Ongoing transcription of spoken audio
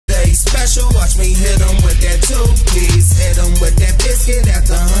special, watch me hit them with that two-piece. Hit them with that biscuit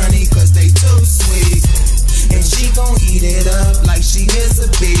after honey, cause they too sweet. And she gon' eat it up like she is a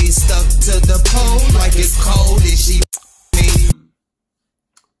bee. Stuck to the pole like it's cold and she me.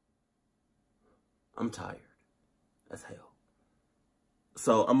 I'm tired as hell.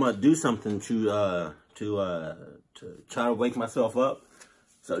 So I'm gonna do something to try to wake myself up.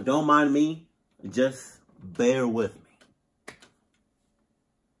 So don't mind me, just bear with me.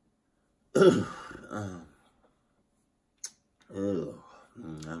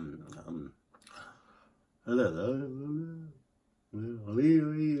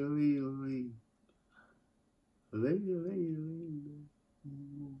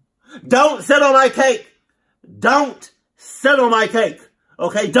 Don't sit on my cake. Don't sit on my cake.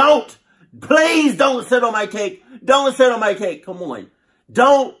 Okay, don't. Please don't sit on my cake. Don't sit on my cake. Come on.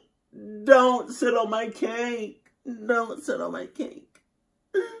 Don't sit on my cake. Don't sit on my cake.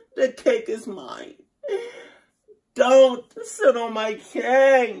 The cake is mine. Don't sit on my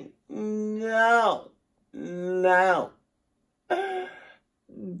cake. No. No.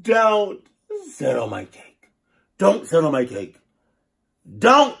 Don't sit on my cake. Don't sit on my cake.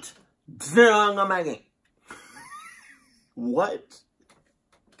 Don't sit on my cake. What?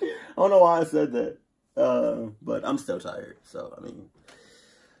 I don't know why I said that. But I'm still tired. So, I mean.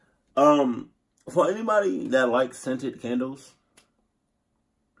 For anybody that likes scented candles,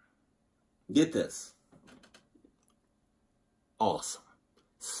 get this. Awesome.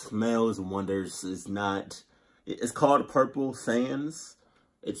 Smells wonders. It's called Purple Sands.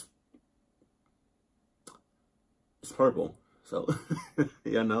 It's purple. So,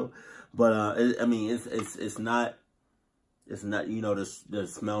 you know. But, I mean, it's not, you know, the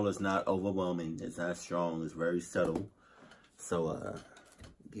smell is not overwhelming. It's not strong. It's very subtle. So,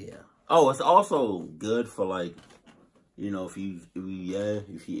 yeah. Oh, it's also good for, like, you know, if you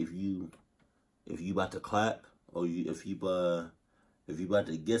about to clap, or if you about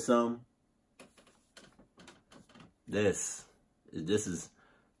to get some, this is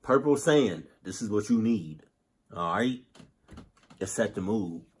Purple Sand. This is what you need. All right, it set the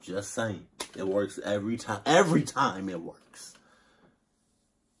mood. Just saying, it works every time. Every time it works.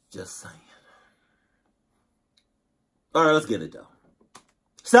 Just saying. All right, let's get it though.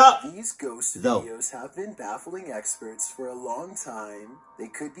 Stop. These ghost videos have been baffling experts for a long time. They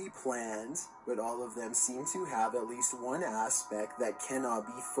could be planned, but all of them seem to have at least one aspect that cannot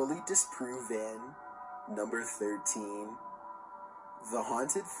be fully disproven. Number 13. The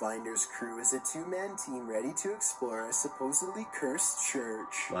Haunted Finders crew is a two-man team ready to explore a supposedly cursed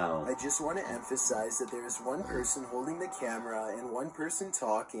church. Wow. I just want to emphasize that there is one person holding the camera and one person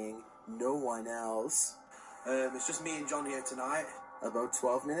talking, no one else. It's just me and John here tonight. About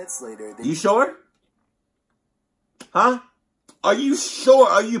 12 minutes later, You sure? Huh? Are you sure?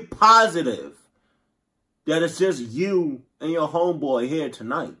 Are you positive that it's just you and your homeboy here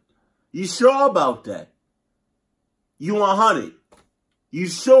tonight? You sure about that? You 100? You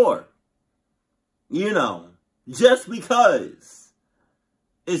sure? You know, just because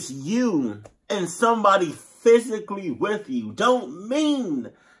it's you and somebody physically with you don't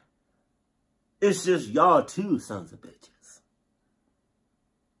mean it's just y'all two sons of bitches.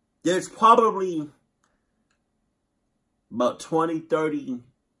 There's probably about 20, 30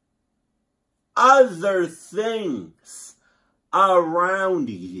 other things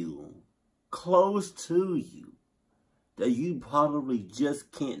around you, close to you, that you probably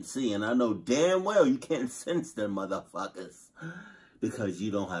just can't see. And I know damn well you can't sense them motherfuckers because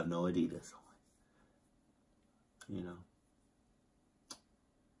you don't have no Adidas on. You know?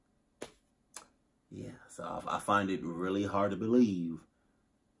 Yeah, so I find it really hard to believe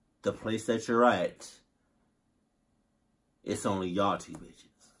the place that you're at, it's only y'all two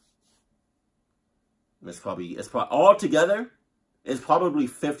bitches. It's probably all together, it's probably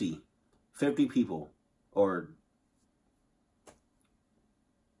 50 people, or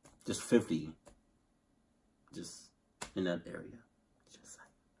just 50, just in that area. Just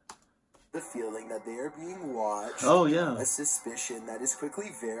the feeling that they are being watched. Oh yeah. A suspicion that is quickly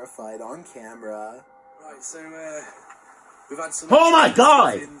verified on camera. Right, so we've had some. Oh my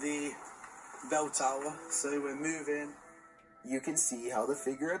God! In the bell tower, so we're moving. You can see how the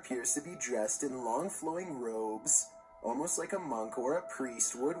figure appears to be dressed in long flowing robes, almost like a monk or a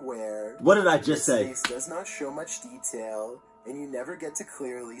priest would wear. What did I just say? Its face does not show much detail, and you never get to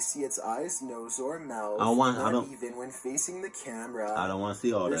clearly see its eyes, nose, or mouth. Not even when facing the camera. I don't want to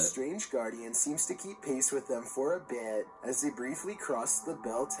see all that. Their strange guardian seems to keep pace with them for a bit as they briefly cross the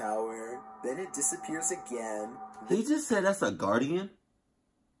bell tower. Then it disappears again. He just said that's a guardian?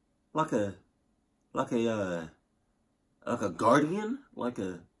 Like a guardian? Like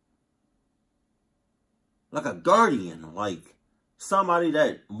a Like a guardian, like somebody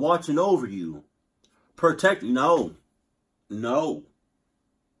that watching over you, protect you. No. No.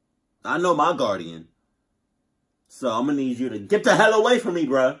 I know my guardian. So I'm going to need you to get the hell away from me,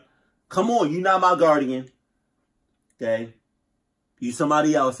 bruh. Come on, you're not my guardian. Okay? You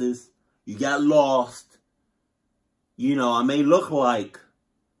somebody else's. You got lost. You know, I may look like,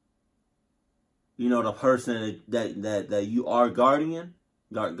 you know, the person that you are guardian.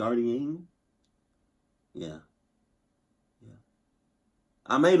 Guardian. Yeah. Yeah.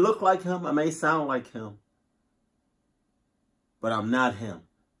 I may look like him. I may sound like him. But I'm not him.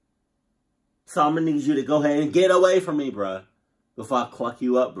 So I'm going to need you to go ahead and get away from me, bruh. Before I cluck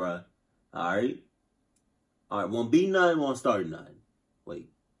you up, bruh. Alright? Alright, won't be none, won't start none. Wait.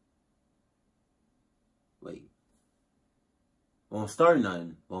 Won't start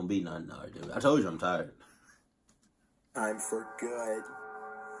none, won't be none. No, dude. I told you I'm tired. Time for good.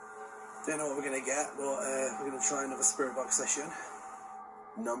 Don't know what we're going to get, but we're going to try another spirit box session.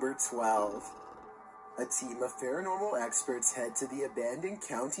 Number 12. A team of paranormal experts head to the abandoned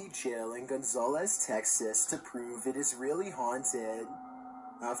county jail in Gonzales, Texas to prove it is really haunted.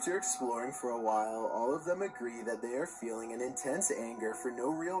 After exploring for a while, all of them agree that they are feeling an intense anger for no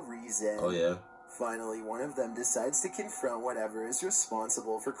real reason. Oh, yeah? Finally, one of them decides to confront whatever is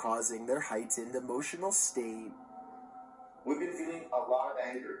responsible for causing their heightened emotional state. We've been feeling a lot of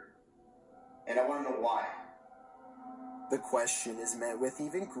anger, and I want to know why. The question is met with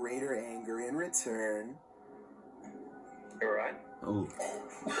even greater anger in return. You alright? Ooh.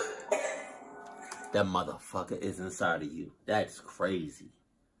 That motherfucker is inside of you. That's crazy.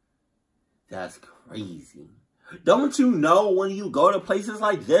 That's crazy. Don't you know when you go to places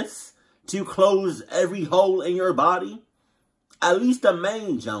like this to close every hole in your body? At least the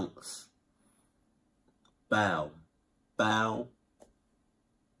main junks. Bow. Bow.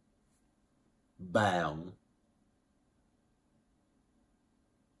 Bow.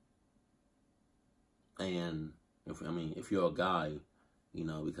 And if you're a guy, you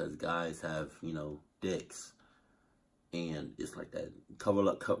know, because guys have, you know, dicks, and it's like that,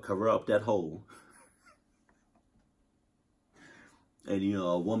 cover up that hole. And you know,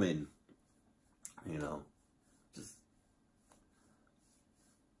 a woman, you know, just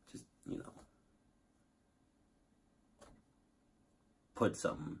you know, put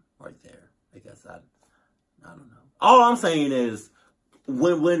something right there. I guess I don't know. All I'm saying is,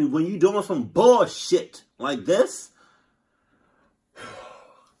 when you doing some bullshit like this,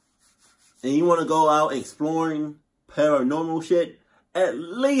 and you want to go out exploring paranormal shit, at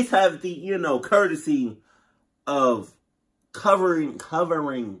least have the, you know, courtesy of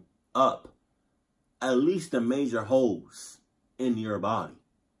covering up at least the major holes in your body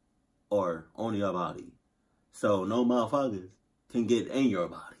or on your body, so no motherfuckers can get in your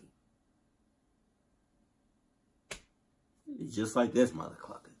body. Just like this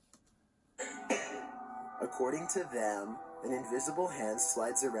motherfucker. According to them, an invisible hand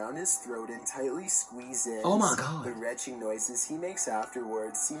slides around his throat and tightly squeezes. Oh my God. The retching noises he makes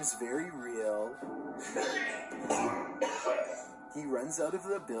afterwards seems very real. He runs out of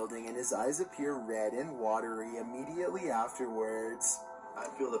the building and his eyes appear red and watery immediately afterwards. I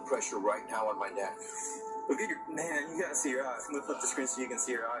feel the pressure right now on my neck. Look at your... Man, you gotta see your eyes. I'm gonna flip the screen so you can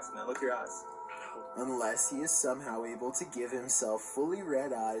see your eyes, man. Look at your eyes. Unless he is somehow able to give himself fully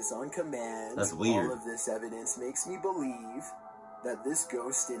red eyes on command. That's weird. All of this evidence makes me believe that this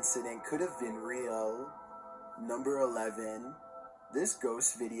ghost incident could have been real. Number 11. This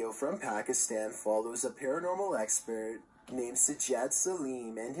ghost video from Pakistan follows a paranormal expert named Sajjad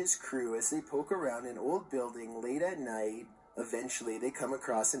Salim and his crew as they poke around an old building late at night. Eventually, they come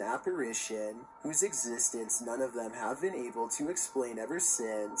across an apparition whose existence none of them have been able to explain ever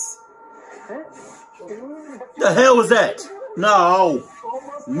since. The hell was that? No.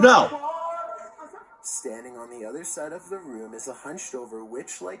 No. Standing on the other side of the room is a hunched-over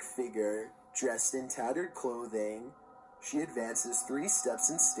witch-like figure, dressed in tattered clothing. She advances 3 steps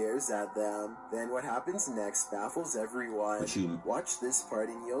and stares at them. Then what happens next baffles everyone. Watch this part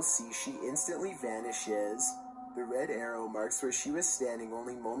and you'll see she instantly vanishes. The red arrow marks where she was standing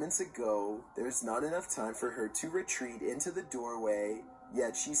only moments ago. There's not enough time for her to retreat into the doorway,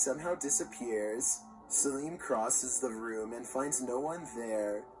 yet she somehow disappears. Salim crosses the room and finds no one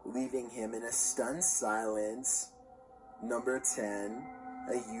there, leaving him in a stunned silence. Number 10.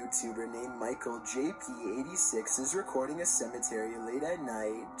 A YouTuber named Michael JP86 is recording a cemetery late at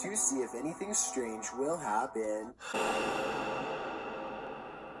night to see if anything strange will happen.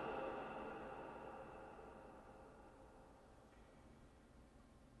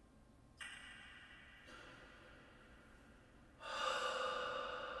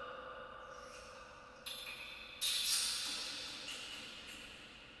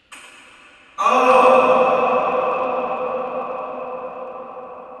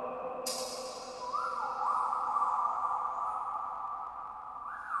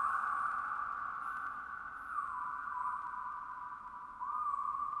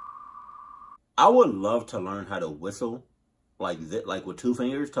 I would love to learn how to whistle like with 2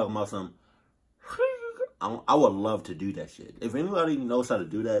 fingers, talking about some. I would love to do that shit. If anybody knows how to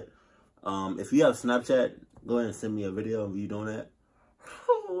do that, if you have Snapchat, go ahead and send me a video of you doing that.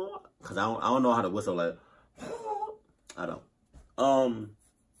 Cause I don't know how to whistle like. I don't.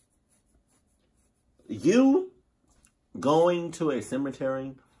 You going to a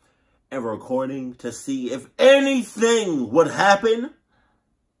cemetery and recording to see if anything would happen,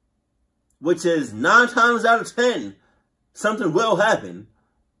 which is 9 times out of 10, something will happen.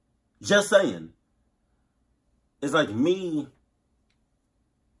 Just saying. It's like me,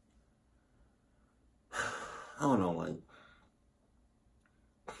 I don't know, like,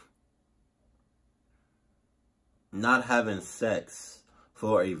 not having sex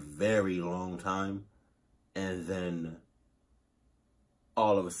for a very long time, and then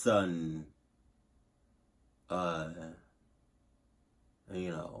all of a sudden, you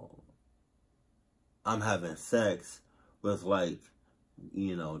know, I'm having sex with, like,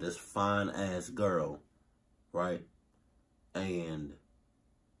 you know, this fine ass girl, right? And,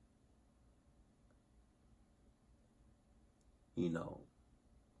 you know,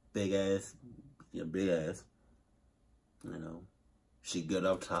 big ass, you know, she good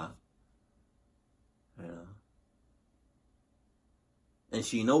up top, you know, and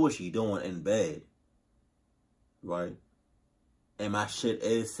she know what she doing in bed, right? And my shit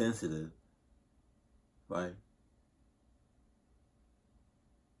is sensitive, right?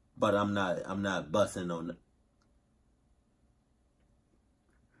 But I'm not busting on.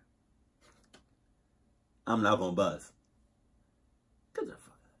 I'm not gonna bust. Get the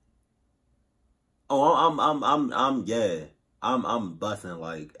fuck out. Oh, I'm busting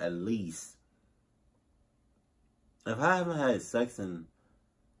like at least. If I haven't had sex in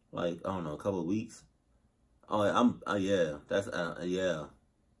like, I don't know, a couple of weeks. Oh, yeah, that's yeah.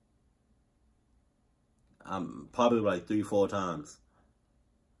 I'm probably like 3-4 times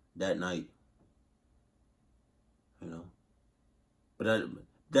that night, you know. But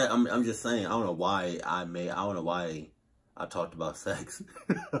I'm just saying, I don't know why I talked about sex,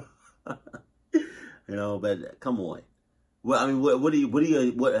 you know. But come on, well, I mean, what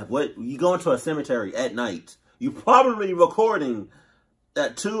you going to a cemetery at night? You probably recording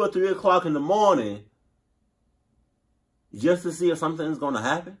at 2 or 3 o'clock in the morning just to see if something's gonna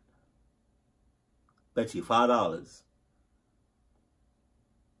happen. Bet you $5.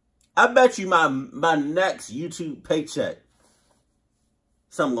 I bet you my next YouTube paycheck,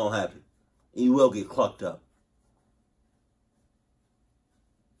 something gonna happen. You will get clucked up.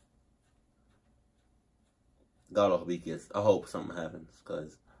 God will be kids. I hope something happens,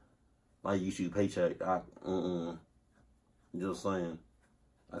 cause my YouTube paycheck, just saying,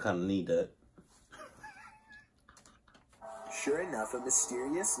 I kind of need that. Sure enough, a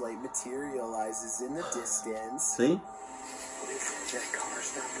mysterious light materializes in the distance. See? That car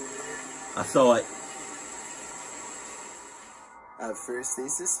stopped over there. I saw it. At first, they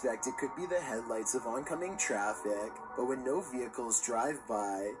suspect it could be the headlights of oncoming traffic, but when no vehicles drive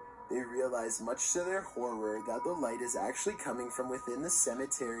by, they realize, much to their horror, that the light is actually coming from within the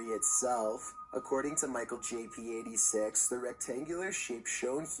cemetery itself. According to Michael JP86, the rectangular shape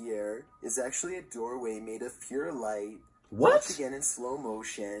shown here is actually a doorway made of pure light. What? Watch again in slow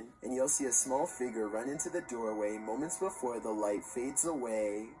motion, and you'll see a small figure run into the doorway moments before the light fades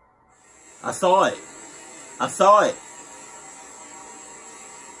away. I saw it. I saw it.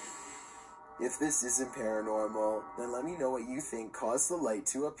 If this isn't paranormal, then let me know what you think caused the light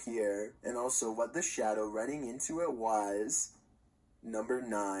to appear, and also what the shadow running into it was. Number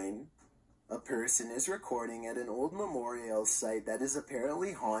 9. A person is recording at an old memorial site that is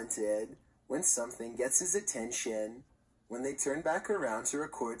apparently haunted when something gets his attention. When they turn back around to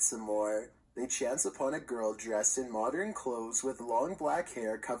record some more, they chance upon a girl dressed in modern clothes with long black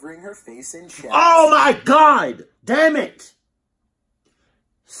hair covering her face and chest. Oh my God! Damn it!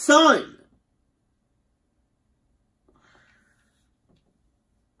 Son!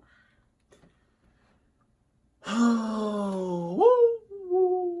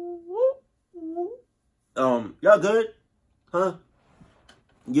 Y'all good? Huh?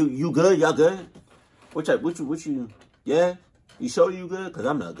 You good? Y'all good? What you? Yeah? You sure you good? Cause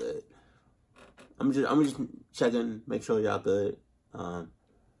I'm not good. I'm just checking, make sure y'all good. You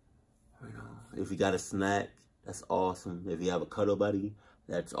know, if you got a snack, that's awesome. If you have a cuddle buddy,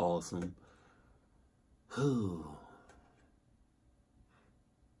 that's awesome. Whew.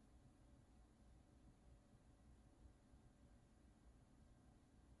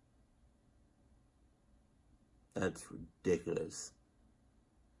 That's ridiculous.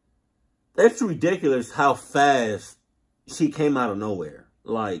 That's ridiculous how fast she came out of nowhere.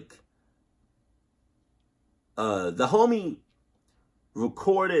 Like, The homie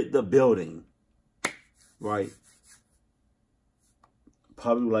recorded the building, right?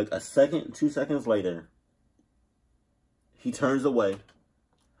 Probably like a second, 2 seconds later, he turns away,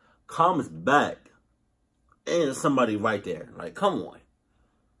 comes back, and there's somebody right there. Like, come on.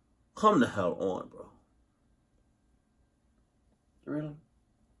 Come the hell on, bro. Really?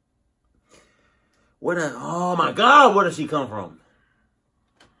 Oh my God, where did she come from?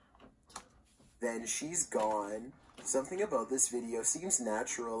 Then she's gone. Something about this video seems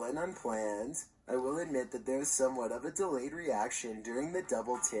natural and unplanned. I will admit that there's somewhat of a delayed reaction during the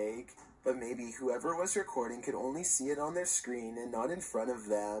double take, but maybe whoever was recording could only see it on their screen and not in front of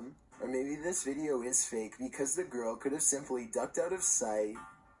them. Or maybe this video is fake because the girl could have simply ducked out of sight.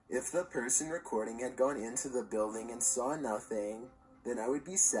 If the person recording had gone into the building and saw nothing, then I would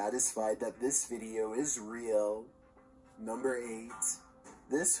be satisfied that this video is real. Number 8.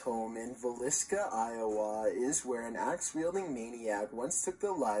 This home in Villisca, Iowa is where an axe-wielding maniac once took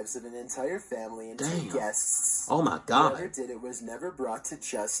the lives of an entire family and 2 guests. Oh my God. Whoever did it was never brought to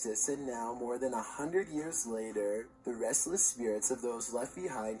justice, and now, more than 100 years later, the restless spirits of those left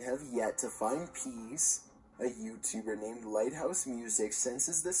behind have yet to find peace. A YouTuber named Lighthouse Music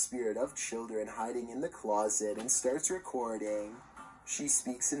senses the spirit of children hiding in the closet and starts recording. She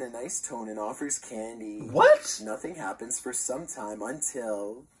speaks in a nice tone and offers candy. What? Nothing happens for some time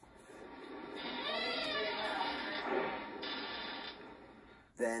until...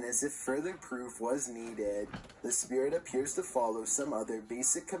 Then, as if further proof was needed, the spirit appears to follow some other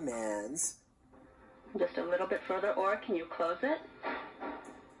basic commands. Just a little bit further, or can you close it?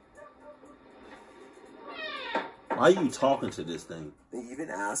 Why are you talking to this thing? They even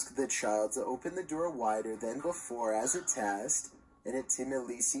ask the child to open the door wider than before as a test, and it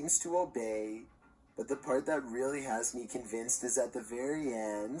timidly seems to obey. But the part that really has me convinced is at the very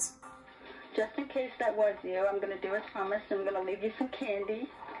end. Just in case that was you, I'm going to do as promised. I'm going to leave you some candy.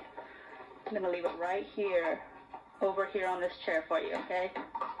 I'm going to leave it right here, over here on this chair for you, okay?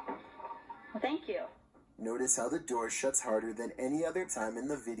 Well, thank you. Notice how the door shuts harder than any other time in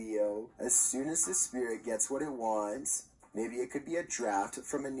the video as soon as the spirit gets what it wants. Maybe it could be a draft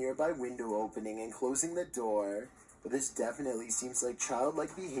from a nearby window opening and closing the door, but this definitely seems like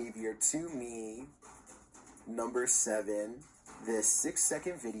childlike behavior to me. Number 7. This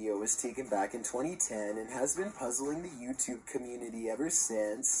 6-second video was taken back in 2010 and has been puzzling the YouTube community ever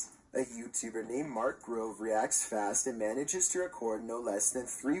since. A YouTuber named Mark Grove reacts fast and manages to record no less than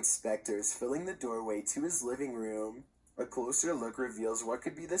 3 specters filling the doorway to his living room. A closer look reveals what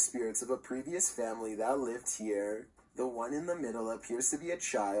could be the spirits of a previous family that lived here. The one in the middle appears to be a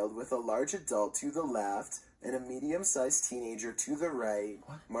child with a large adult to the left and a medium-sized teenager to the right.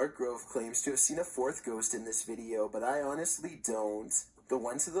 Mark Grove claims to have seen a 4th ghost in this video, but I honestly don't. The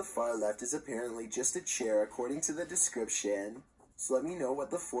one to the far left is apparently just a chair according to the description. So let me know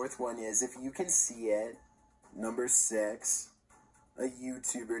what the 4th one is if you can see it. Number 6. A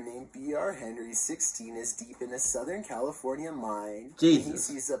YouTuber named BR Henry 16 is deep in a Southern California mine. Jesus. And he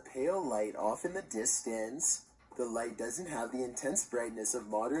sees a pale light off in the distance. The light doesn't have the intense brightness of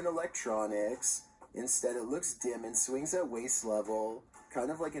modern electronics. Instead, it looks dim and swings at waist level,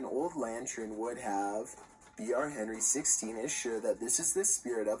 kind of like an old lantern would have. BR Henry 16 is sure that this is the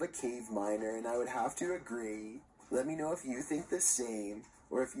spirit of a cave miner, and I would have to agree. Let me know if you think the same,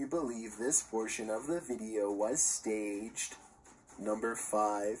 or if you believe this portion of the video was staged. Number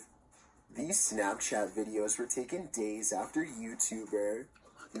 5. These Snapchat videos were taken days after YouTuber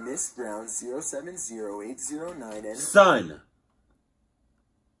Miss Brown 070809 and... Son!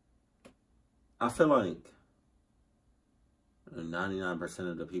 I feel like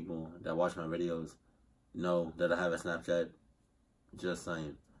 99% of the people that watch my videos know that I have a Snapchat. Just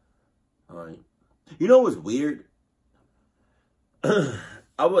saying. Alright. You know what's weird?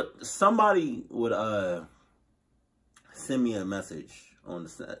 Somebody would send me a message on the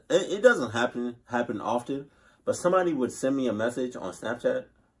Snap. It doesn't happen often, but somebody would send me a message on Snapchat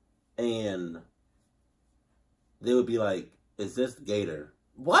and they would be like, "Is this Gattor?"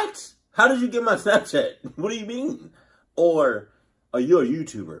 What? How did you get my Snapchat? What do you mean? Or, are you a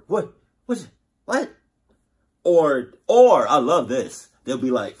YouTuber? What? Or I love this. They'll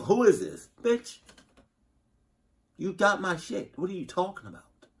be like, "Who is this? Bitch, you got my shit. What are you talking about?"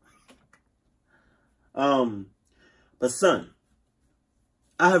 But son,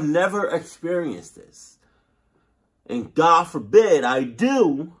 I have never experienced this. And God forbid I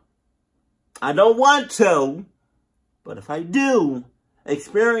do. I don't want to. But if I do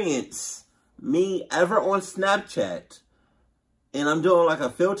experience me ever on Snapchat and I'm doing like a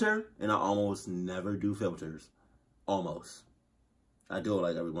filter, and I almost never do filters. Almost. I do it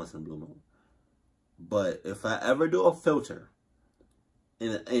like every once in a blue moon. But if I ever do a filter,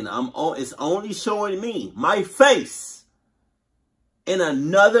 and it's only showing me, my face, in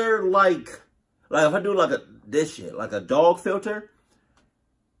another, like if I do like this shit, like a dog filter,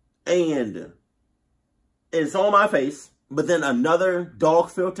 and it's on my face, but then another dog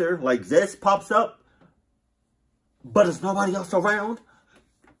filter like this pops up, but there's nobody else around,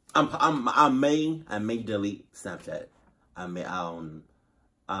 I may delete Snapchat. I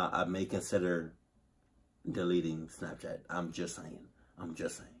may consider deleting Snapchat. I'm just saying.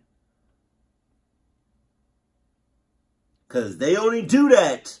 Because they only do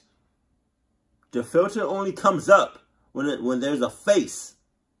that. The filter only comes up when there's a face.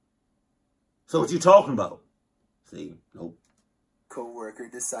 So what you talking about? See? Nope. Co-worker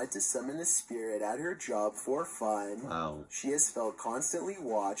decides to summon a spirit at her job for fun. Wow. She has felt constantly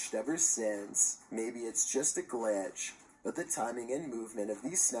watched ever since. Maybe it's just a glitch, but the timing and movement of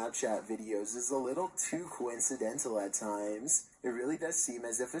these Snapchat videos is a little too coincidental at times. It really does seem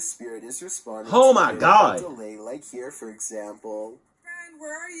as if a spirit is responding oh to my a God. delay, like here, for example. Friend,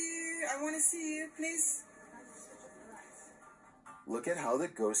 where are you? I want to see you, please. Look at how the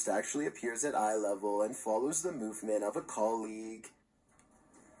ghost actually appears at eye level and follows the movement of a colleague.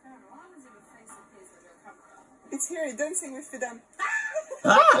 It's here, dancing with them.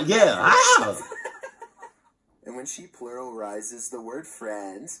 Yeah. And when she pluralizes the word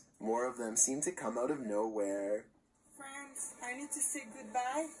friend, more of them seem to come out of nowhere. Friends, I need to say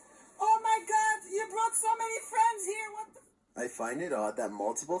goodbye. Oh my God, you brought so many friends here. What the? I find it odd that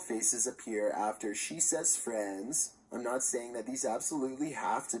multiple faces appear after she says friends. I'm not saying that these absolutely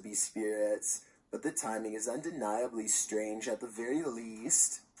have to be spirits, but the timing is undeniably strange at the very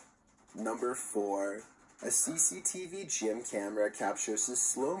least. Number 4. A CCTV gym camera captures a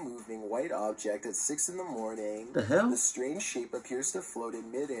slow-moving white object at 6 in the morning. The hell? The strange shape appears to float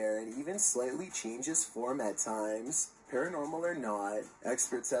in midair and even slightly changes form at times. Paranormal or not,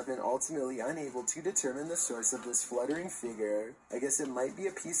 experts have been ultimately unable to determine the source of this fluttering figure. I guess it might be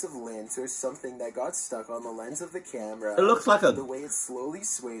a piece of lint or something that got stuck on the lens of the camera. It looks like the way it slowly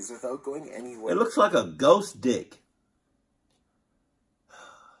sways without going anywhere. It looks like a ghost dick.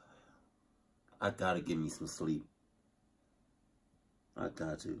 I gotta give me some sleep. I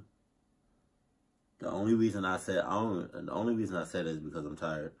got to. The only reason I said it is because I'm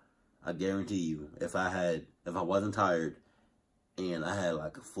tired. I guarantee you, if I wasn't tired and I had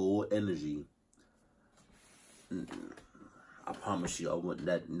like a full energy, I promise you,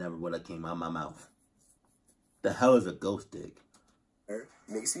 that never would have came out of my mouth. The hell is a ghost dick?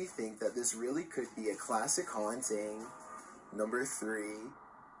 Makes me think that this really could be a classic haunting. Number 3.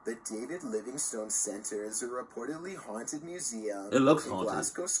 The David Livingstone Centre is a reportedly haunted museum in haunted.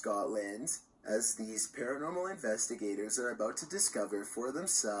 Glasgow, Scotland. As these paranormal investigators are about to discover for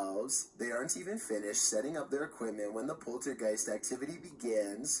themselves, they aren't even finished setting up their equipment when the poltergeist activity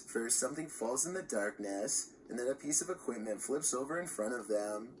begins. First, something falls in the darkness, and then a piece of equipment flips over in front of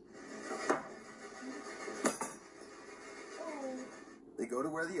them. They go to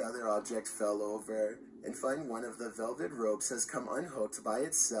where the other object fell over, and find one of the velvet ropes has come unhooked by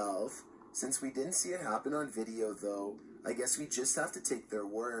itself. Since we didn't see it happen on video though, I guess we just have to take their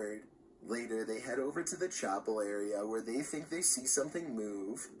word. Later, they head over to the chapel area where they think they see something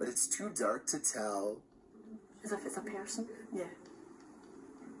move, but it's too dark to tell. As if it's a person? Yeah.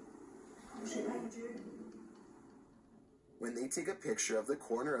 When they take a picture of the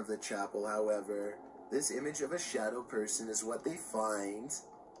corner of the chapel, however, this image of a shadow person is what they find.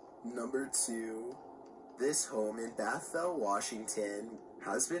 Number 2. This home in Baffled, Washington,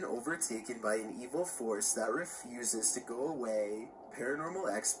 has been overtaken by an evil force that refuses to go away.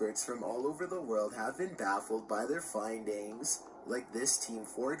 Paranormal experts from all over the world have been baffled by their findings, like this team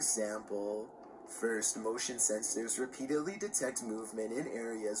for example. First, motion sensors repeatedly detect movement in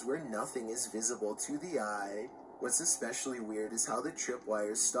areas where nothing is visible to the eye. What's especially weird is how the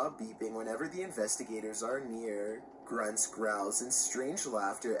tripwires stop beeping whenever the investigators are near. Grunts, growls, and strange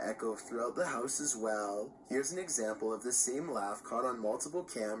laughter echo throughout the house as well. Here's an example of the same laugh caught on multiple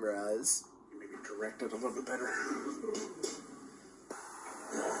cameras. Maybe direct it a little bit better.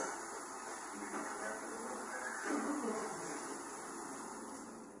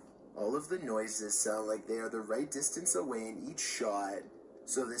 All of the noises sound like they are the right distance away in each shot,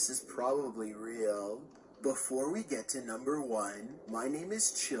 so this is probably real. Before we get to number 1, my name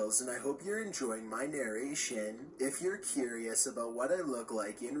is Chills and I hope you're enjoying my narration. If you're curious about what I look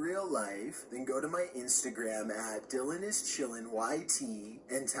like in real life, then go to my Instagram at DylanIsChillinYT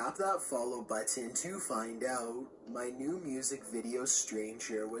and tap that follow button to find out. My new music video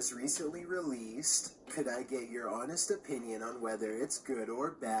Stranger was recently released. Could I get your honest opinion on whether it's good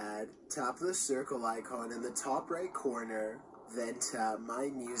or bad? Tap the circle icon in the top right corner. Then tap my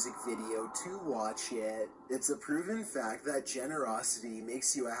music video to watch it. It's a proven fact that generosity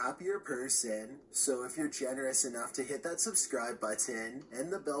makes you a happier person, so if you're generous enough to hit that subscribe button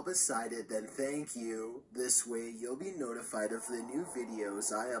and the bell beside it, then thank you. This way you'll be notified of the new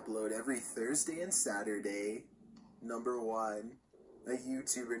videos I upload every Thursday and Saturday. Number 1. A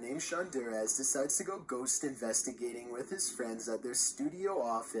YouTuber named Shondurez decides to go ghost investigating with his friends at their studio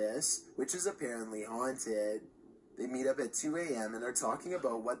office, which is apparently haunted. They meet up at 2 a.m. and are talking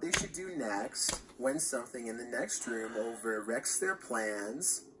about what they should do next, when something in the next room over-wrecks their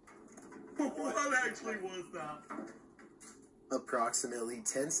plans. What actually was that? Approximately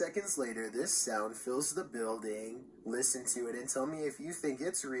 10 seconds later, this sound fills the building. Listen to it and tell me if you think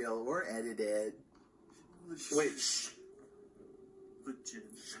it's real or edited. Wait, shh. Legit.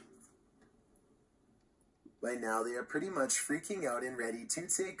 By now, they are pretty much freaking out and ready to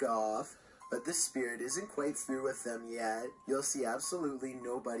take off. But the spirit isn't quite through with them yet. You'll see absolutely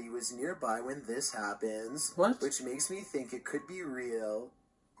nobody was nearby when this happens. What? Which makes me think it could be real.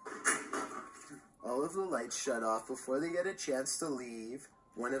 All of the lights shut off before they get a chance to leave.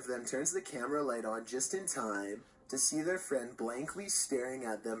 One of them turns the camera light on just in time to see their friend blankly staring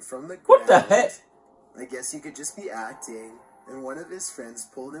at them from the ground. What the heck? I guess he could just be acting, and one of his friends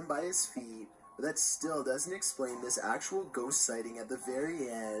pulled him by his feet, but that still doesn't explain this actual ghost sighting at the very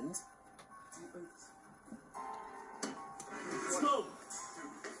end.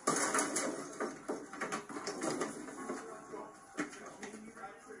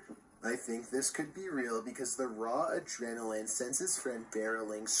 I think this could be real because the raw adrenaline sends his friend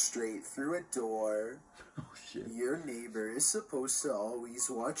barreling straight through a door. Oh, shit. Your neighbor is supposed to always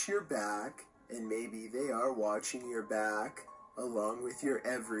watch your back, and maybe they are watching your back, along with your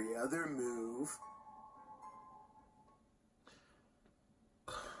every other move.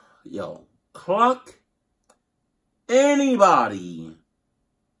 Yo, clock anybody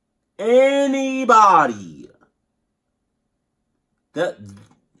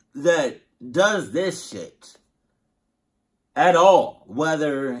that does this shit at all,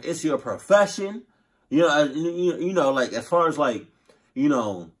 whether it's your profession, you know, like as far as like, you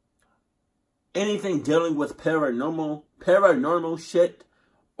know, anything dealing with paranormal shit,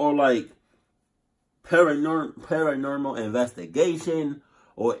 or like paranormal investigation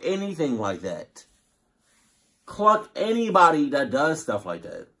or anything like that. Cluck anybody that does stuff like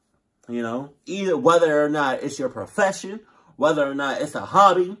that. You know, either whether or not it's your profession, whether or not it's a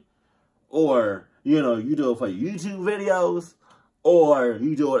hobby, or, you know, you do it for YouTube videos, or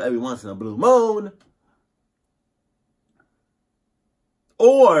you do it every once in a blue moon,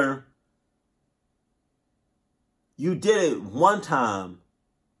 or you did it one time,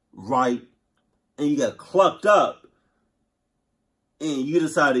 right, and you got clucked up, and you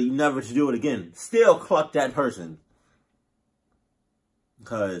decided never to do it again. Still cluck that person.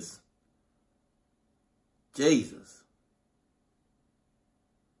 Because, Jesus.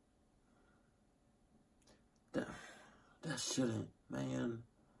 That shouldn't, man.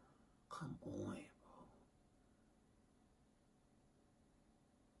 Come on, bro.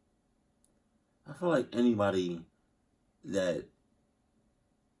 I feel like anybody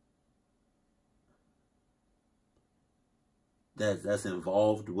that's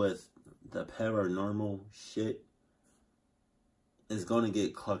involved with the paranormal shit is going to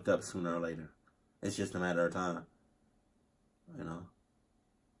get clucked up sooner or later. It's just a matter of time. You know?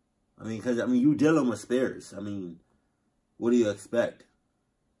 I mean, because, you dealing with spirits. I mean, what do you expect?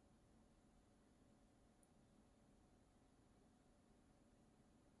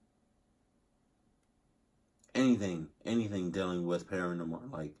 Anything dealing with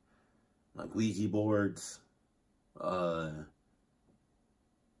paranormal, like Ouija boards,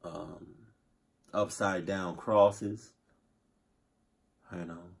 upside down crosses, you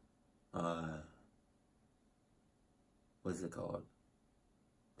know, what's it called?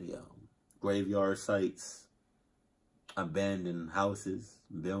 The graveyard sites, abandoned houses,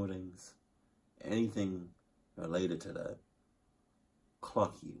 buildings, anything related to that,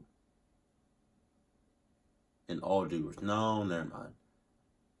 cluck you. In all due, no, never mind.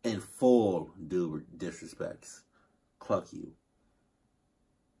 In full due disrespects, cluck you.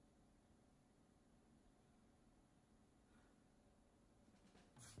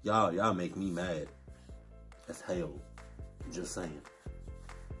 Y'all make me mad. as hell. Just saying.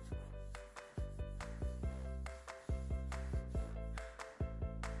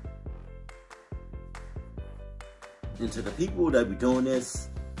 And to the people that be doing this,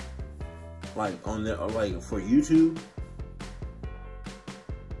 like on their, like for YouTube,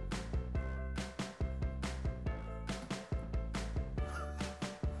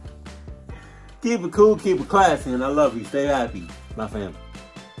 keep it cool, keep it classy, and I love you. Stay happy, my family.